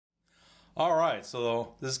All right,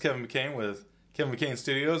 so this is Kevin McCain with Kevin McCain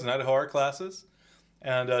Studios and Idaho Art Classes.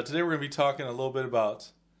 And today we're going to be talking a little bit about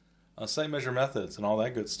site measure methods and all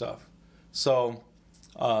that good stuff. So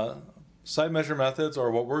site measure methods, or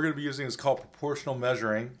what we're going to be using, is called proportional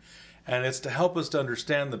measuring. And it's to help us to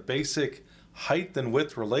understand the basic height and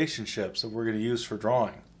width relationships that we're going to use for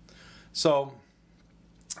drawing. So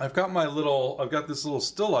I've got this little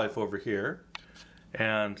still life over here.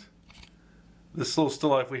 And this little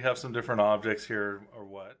still life, we have some different objects here, or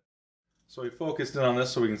what. So we focused in on this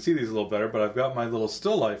so we can see these a little better, but I've got my little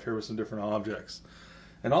still life here with some different objects.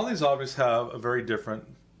 And all these objects have a very different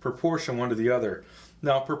proportion one to the other.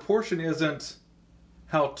 Now, proportion isn't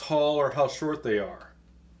how tall or how short they are.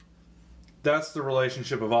 That's the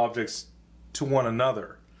relationship of objects to one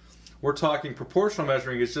another. We're talking proportional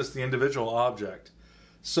measuring is just the individual object.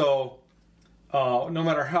 So no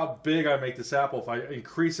matter how big I make this apple, if I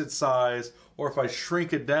increase its size or if I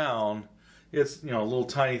shrink it down, it's, a little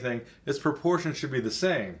tiny thing, its proportion should be the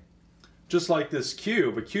same. Just like this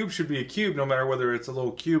cube. A cube should be a cube no matter whether it's a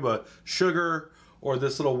little cube of sugar or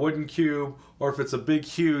this little wooden cube, or if it's a big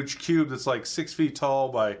huge cube that's like 6 feet tall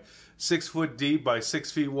by 6 foot deep by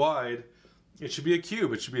 6 feet wide. It should be a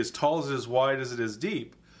cube. It should be as tall as it is wide as it is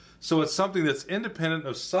deep. So it's something that's independent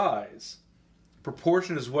of size.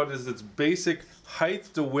 Proportion is what is its basic height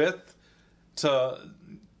to width to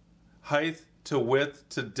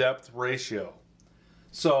depth ratio.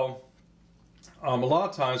 So a lot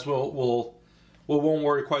of times we won't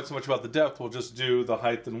worry quite so much about the depth. We'll just do the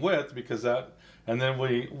height and width because that, and then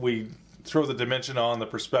we throw the dimension on, the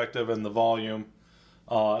perspective and the volume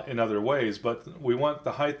in other ways. But we want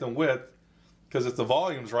the height and width because if the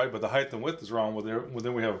volume's right but the height and width is wrong, well,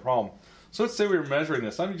 then we have a problem. So let's say we were measuring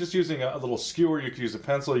this. I'm just using a little skewer. You could use a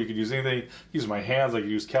pencil. You could use anything. Use my hands. I could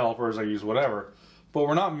use calipers. I use whatever. But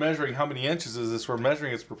we're not measuring how many inches is this. We're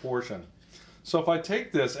measuring its proportion. So if I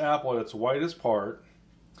take this apple at its widest part,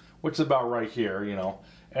 which is about right here,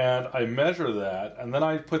 and I measure that, and then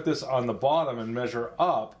I put this on the bottom and measure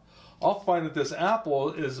up, I'll find that this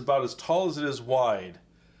apple is about as tall as it is wide.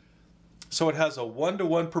 So it has a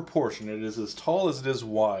 1-to-1 proportion. It is as tall as it is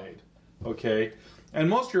wide. Okay? And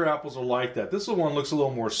most of your apples are like that. This one looks a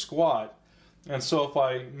little more squat. And so if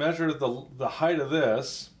I measure the height of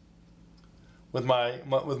this with my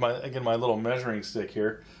little measuring stick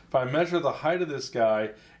here, if I measure the height of this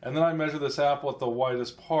guy and then I measure this apple at the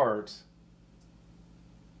widest part,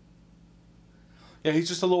 yeah, he's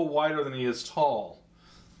just a little wider than he is tall.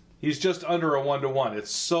 He's just under a 1-to-1.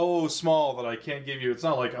 It's so small that I can't give you. It's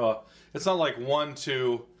not like 1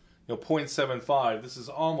 to 0.75. This is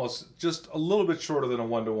almost just a little bit shorter than a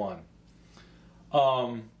 1-to-1.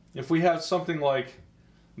 If we have something like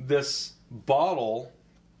this bottle,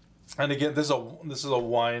 and again, this is a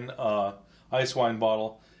wine, ice wine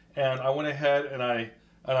bottle, and I went ahead and I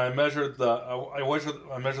measured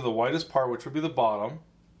I measured the widest part, which would be the bottom.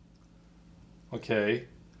 Okay,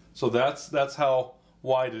 so that's how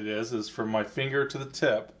wide it is from my finger to the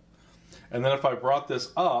tip. And then if I brought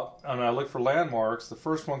this up and I look for landmarks, the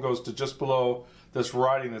first one goes to just below this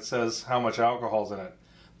writing that says how much alcohol's in it.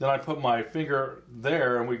 Then I put my finger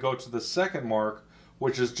there and we go to the second mark,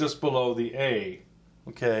 which is just below the A.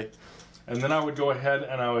 Okay? And then I would go ahead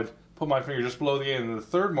and I would put my finger just below the A, and the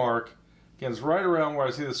third mark, again, is right around where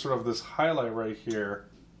I see this this highlight right here.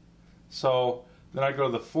 So then I go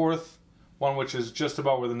to the fourth one, which is just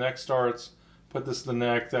about where the neck starts, put this in the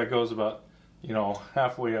neck, that goes about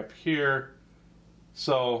halfway up here.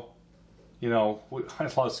 So, I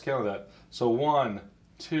lost count of that. So 1,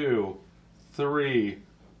 2, 3,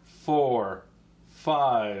 4,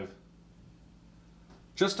 5,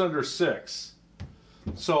 just under 6.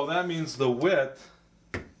 So that means the width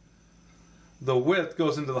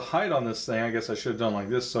goes into the height on this thing. I guess I should have done like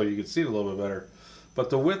this so you could see it a little bit better.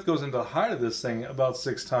 But the width goes into the height of this thing about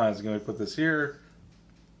 6 times. I'm going to put this here.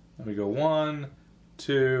 Let me go 1,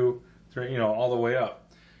 2, 3, all the way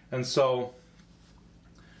up. And so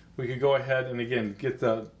we could go ahead and again get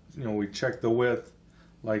the, we check the width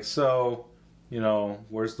like so,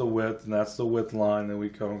 where's the width, and that's the width line. Then we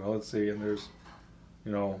come, let's see, and there's,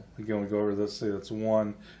 again we go over this, say that's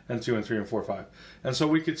 1 and 2 and 3 and 4, 5. And so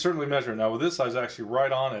we could certainly measure it. Now with this I was actually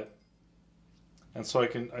right on it. And so I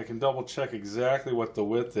can double check exactly what the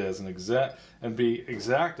width is and be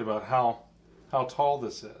exact about how tall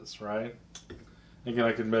this is, right? Again,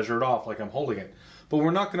 I can measure it off like I'm holding it. But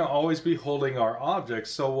we're not going to always be holding our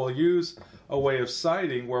objects, so we'll use a way of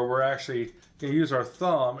sighting where we're actually going to use our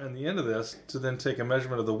thumb and the end of this to then take a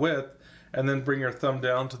measurement of the width and then bring your thumb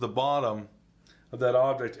down to the bottom of that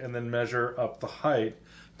object and then measure up the height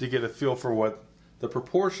to get a feel for what the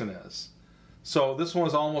proportion is. So this one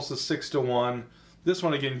is almost a 6-to-1. This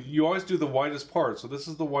one, again, you always do the widest part. So this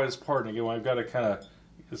is the widest part. And again, I've got to kind of,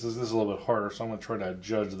 this is a little bit harder, so I'm going to try to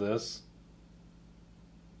judge this.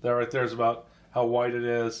 That right there is about how wide it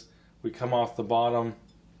is. We come off the bottom.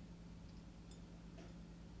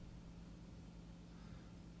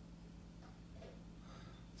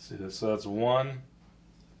 See this? So that's 1.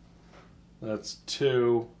 That's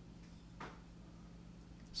 2.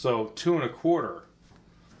 So 2 1/4.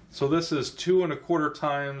 So this is 2 1/4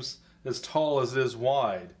 times as tall as it is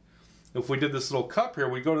wide. If we did this little cup here,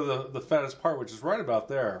 we go to the fattest part, which is right about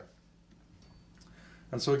there.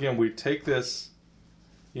 And so again, we take this,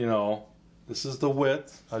 you know, this is the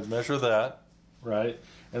width. I'd measure that, right?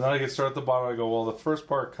 And then I can start at the bottom. I go, well, the first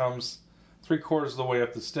part comes 3/4 of the way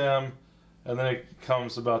up the stem, and then it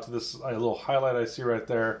comes about to this little highlight I see right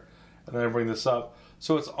there, and then I bring this up.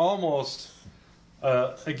 So it's almost,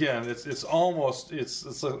 again, it's almost,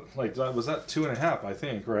 it's like, was that 2.5, I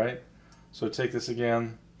think, right? So take this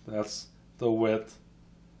again, that's the width,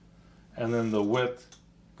 and then the width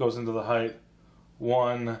goes into the height,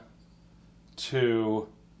 1, 2,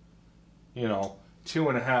 you know,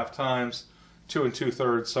 2.5 times, 2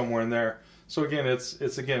 2/3, somewhere in there. So again,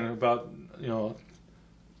 it's again about, you know,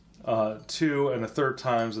 2 1/3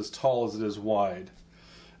 times as tall as it is wide.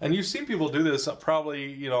 And you've seen people do this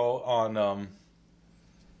probably, you know, on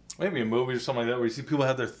maybe a movie or something like that, where you see people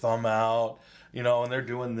have their thumb out, you know, and they're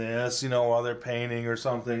doing this, you know, while they're painting or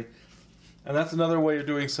something. And that's another way of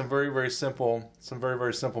doing some very, very simple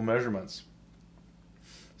measurements.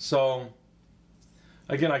 So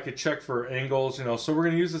again, I could check for angles, you know, so we're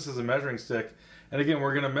going to use this as a measuring stick. And again,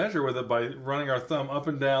 we're going to measure with it by running our thumb up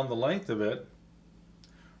and down the length of it,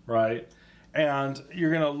 right? And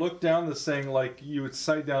you're going to look down this thing like you would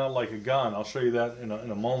sight down it like a gun. I'll show you that in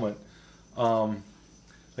a moment.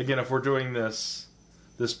 Again, if we're doing this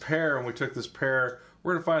pair, and we took this pair,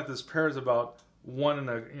 we're going to find that this pair is about 1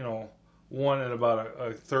 and about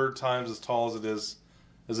a third times as tall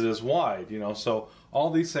as it is wide. You know, so all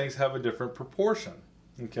these things have a different proportion.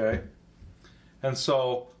 Okay, and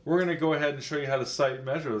so we're going to go ahead and show you how to sight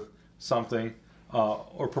measure something,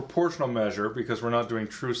 or proportional measure, because we're not doing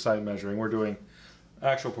true sight measuring. We're doing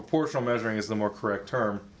actual proportional measuring is the more correct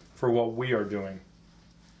term for what we are doing.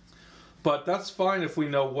 But that's fine if we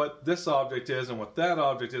know what this object is and what that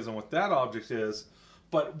object is and what that object is.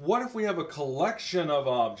 But what if we have a collection of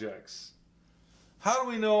objects? How do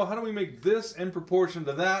we know, how do we make this in proportion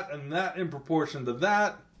to that and that in proportion to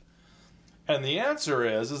that? And the answer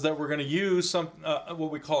is that we're going to use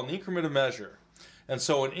what we call an increment of measure. And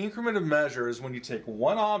so an increment of measure is when you take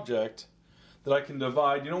one object that I can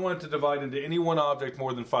divide. You don't want it to divide into any one object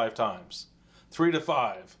more than 5 times. 3 to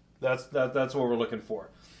 5. That's what we're looking for.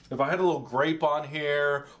 If I had a little grape on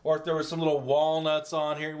here, or if there was some little walnuts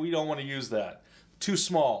on here, we don't want to use that. Too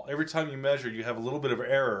small. Every time you measure, you have a little bit of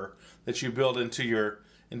error that you build into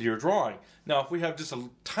your drawing. Now, if we have just a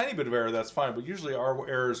tiny bit of error, that's fine, but usually our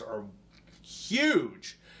errors are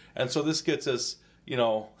huge. And so this gets us, you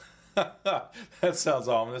know, that sounds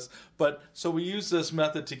ominous, but so we use this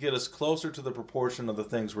method to get us closer to the proportion of the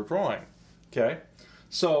things we're drawing. Okay?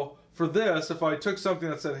 So for this, if I took something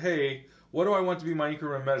that said, hey, what do I want to be my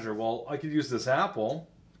increment measure? Well, I could use this apple.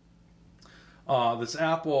 This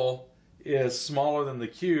apple is smaller than the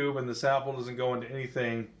cube, and this apple doesn't go into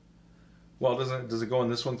anything. Well, does it go in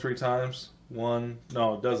this one 3 times? 1?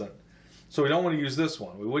 No, it doesn't. So we don't want to use this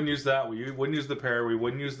one. We wouldn't use that. We wouldn't use the pear. We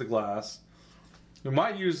wouldn't use the glass. We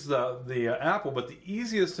might use the apple, but the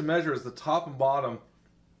easiest to measure is the top and bottom,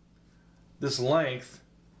 this length,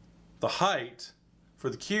 the height for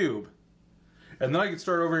the cube. And then I can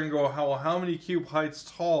start over here and go, how many cube heights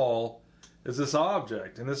tall is this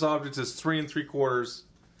object? And this object is 3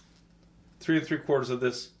 3/4 of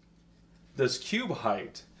this cube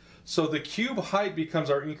height. So the cube height becomes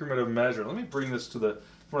our increment of measure. Let me bring this to the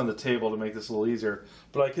front of the table to make this a little easier.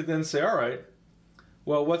 But I could then say, all right,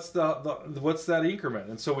 well, what's that increment?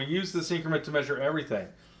 And so we use this increment to measure everything.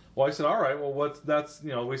 Well, I said, all right, well,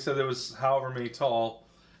 we said it was however many tall.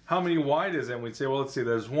 How many wide is it? And we'd say, well, let's see,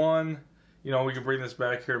 there's 1. You know, we can bring this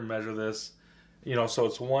back here and measure this. You know, so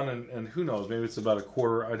it's 1 and who knows, maybe it's about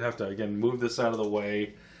 1/4. I'd have to, again, move this out of the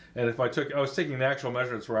way. And if I was taking the actual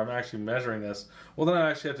measurements where I'm actually measuring this, well, then I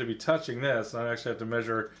actually have to be touching this, and I actually have to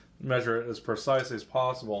measure it as precisely as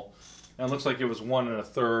possible. And it looks like it was 1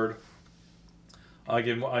 1/3.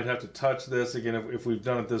 Again, I'd have to touch this again if we've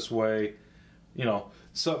done it this way, you know,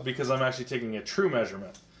 so because I'm actually taking a true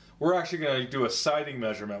measurement. We're actually going to do a sighting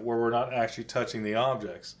measurement where we're not actually touching the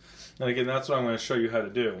objects. And again, that's what I'm going to show you how to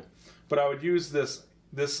do. But I would use this,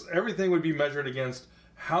 everything would be measured against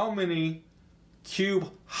how many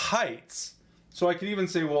cube heights So I could even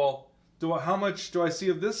say, well, how much do I see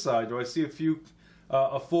of this side? Do I see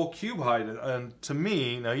a full cube height? And to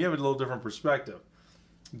me, now you have a little different perspective.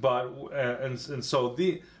 But and so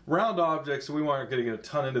the round objects, we aren't going to get a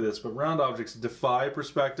ton into this, but round objects defy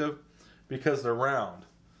perspective because they're round.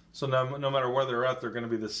 So no matter where they're at, they're going to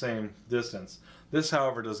be the same distance. This,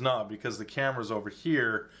 however, does not, because the camera's over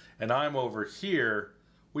here and I'm over here.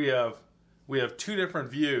 We have two different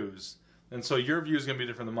views, and so your view is going to be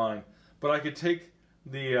different than mine. But I could take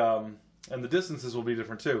the and the distances will be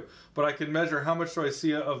different too. But I can measure how much do I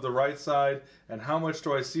see of the right side and how much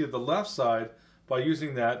do I see of the left side by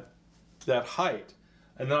using that height.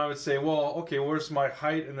 And then I would say, well, okay, where's my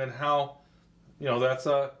height? And then how, that's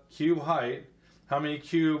a cube height. How many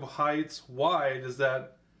cube heights wide is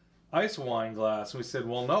that ice wine glass? And we said,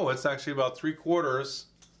 well, no, it's actually about 3/4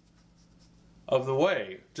 of the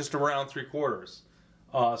way, just around 3/4.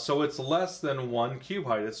 So it's less than 1 cube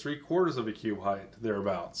height. It's 3/4 of a cube height,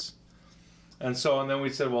 thereabouts. And then we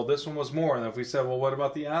said, well, this one was more. And if we said, well, what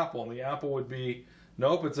about the apple? And the apple would be,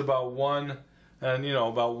 nope, it's about 1, and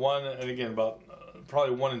about 1, and again, about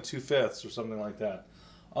probably 1 2/5 or something like that.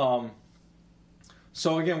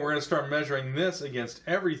 So again, we're going to start measuring this against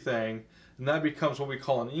everything, and that becomes what we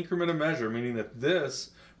call an increment of measure, meaning that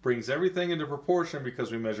this brings everything into proportion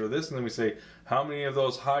because we measure this, and then we say, how many of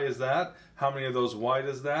those high is that? How many of those wide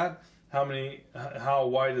is that? How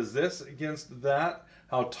wide is this against that?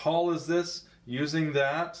 How tall is this using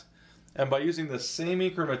that? And by using the same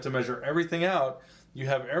increment to measure everything out, you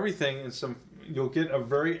have everything in you'll get a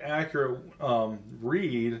very accurate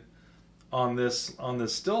read on this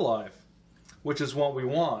still life, which is what we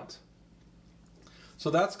want. So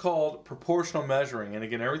that's called proportional measuring. And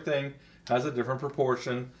again, everything has a different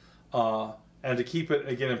proportion. And to keep it,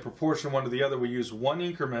 again, in proportion one to the other, we use one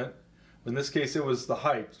increment. In this case, it was the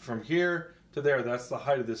height. From here to there, that's the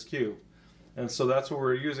height of this cube. And so that's what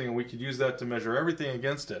we're using, and we could use that to measure everything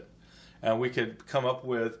against it. And we could come up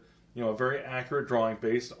with a very accurate drawing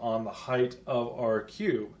based on the height of our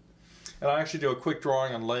cube. And I actually do a quick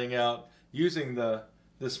drawing on laying out using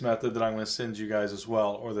this method that I'm going to send you guys as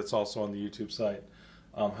well, or that's also on the YouTube site,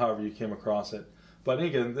 however you came across it. But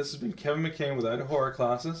again, this has been Kevin McCain with Idaho Horror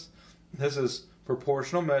Classes. This is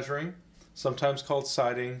proportional measuring, sometimes called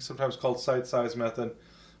sighting, sometimes called sight size method.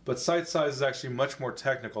 But sight size is actually much more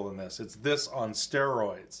technical than this. It's this on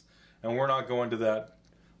steroids, and we're not going to that.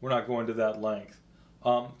 We're not going to that length.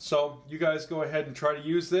 So you guys go ahead and try to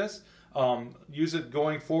use this. Use it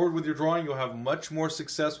going forward with your drawing. You'll have much more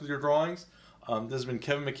success with your drawings. This has been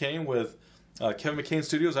Kevin McCain with Kevin McCain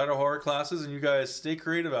Studios, Idaho Horror Classes, and you guys stay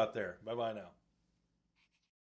creative out there. Bye-bye now.